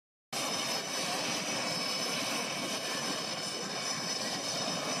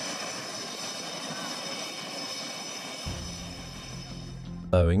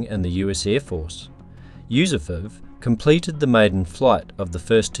Boeing and the US Air Force. USAF completed the maiden flight of the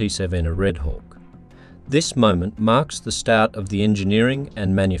first T-7A redhawk. This moment marks the start of the engineering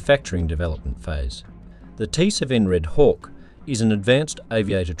and manufacturing development phase. The T-7A redhawk is an advanced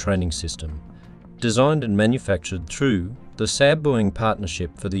aviator training system designed and manufactured through the saab-Boeing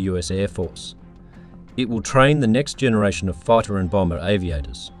partnership for the US Air Force. It will train the next generation of fighter and bomber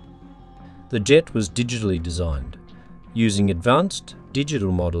aviators. The jet was digitally designed, using advanced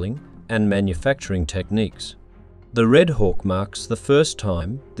digital modeling and manufacturing techniques. The redhawk marks the first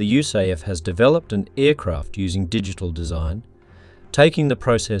time the USAF has developed an aircraft using digital design, taking the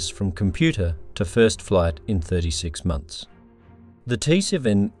process from computer to first flight in 36 months. The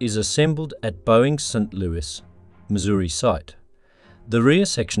T-7 is assembled at Boeing's St. Louis, Missouri site. The rear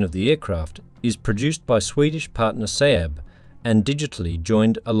section of the aircraft is produced by Swedish partner Saab and digitally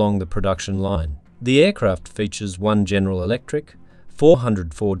joined along the production line. The aircraft features one General Electric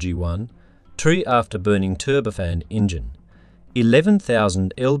 404G1 true afterburning turbofan engine,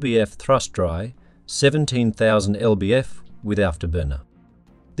 11,000 lbf thrust dry, 17,000 lbf with afterburner.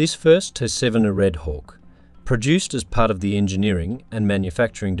 This first T-7A redhawk, produced as part of the engineering and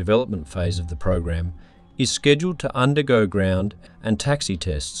manufacturing development phase of the program, is scheduled to undergo ground and taxi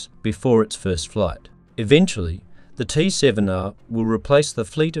tests before its first flight. Eventually, the T-7A will replace the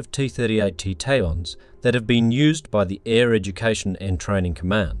fleet of T-38 T-Taons that have been used by the Air Education and Training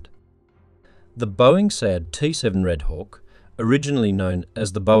Command. The Boeing Saab T-7 redhawk, originally known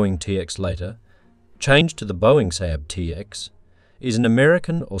as the Boeing TX later, changed to the Boeing Saab TX, is an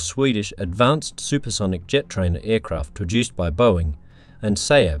American or Swedish advanced supersonic jet trainer aircraft produced by Boeing and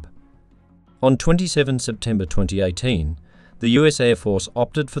Saab. On 27 September 2018, the US Air Force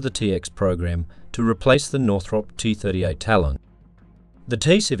opted for the TX program to replace the Northrop T-38 Talon. The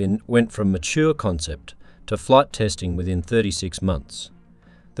T-7 went from mature concept to flight testing within 36 months.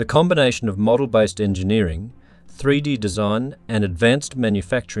 The combination of model-based engineering, 3D design and advanced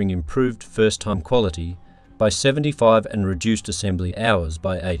manufacturing improved first-time quality by 75 and reduced assembly hours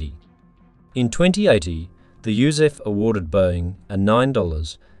by 80. In 2080, the USAF awarded Boeing a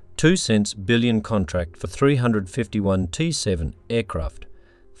 $9.02 billion contract for 351 T-7 aircraft,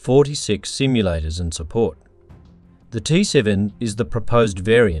 46 simulators and support. The T-7 is the proposed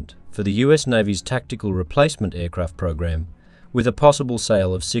variant for the US Navy's Tactical Replacement Aircraft program, with a possible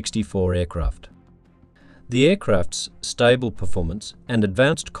sale of 64 aircraft. The aircraft's stable performance and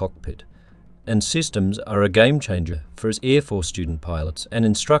advanced cockpit and systems are a game changer for us Air Force student pilots and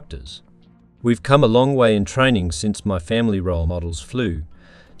instructors. "We've come a long way in training since my family role models flew,"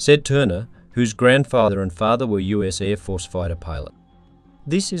 said Turner, whose grandfather and father were US Air Force fighter pilots.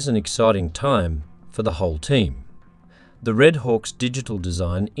 "This is an exciting time for the whole team." The redhawk's digital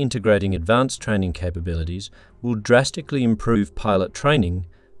design integrating advanced training capabilities will drastically improve pilot training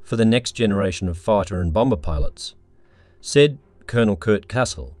for the next generation of fighter and bomber pilots, said Colonel Kurt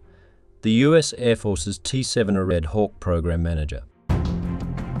Castle, the US Air Force's T-7A redhawk program manager.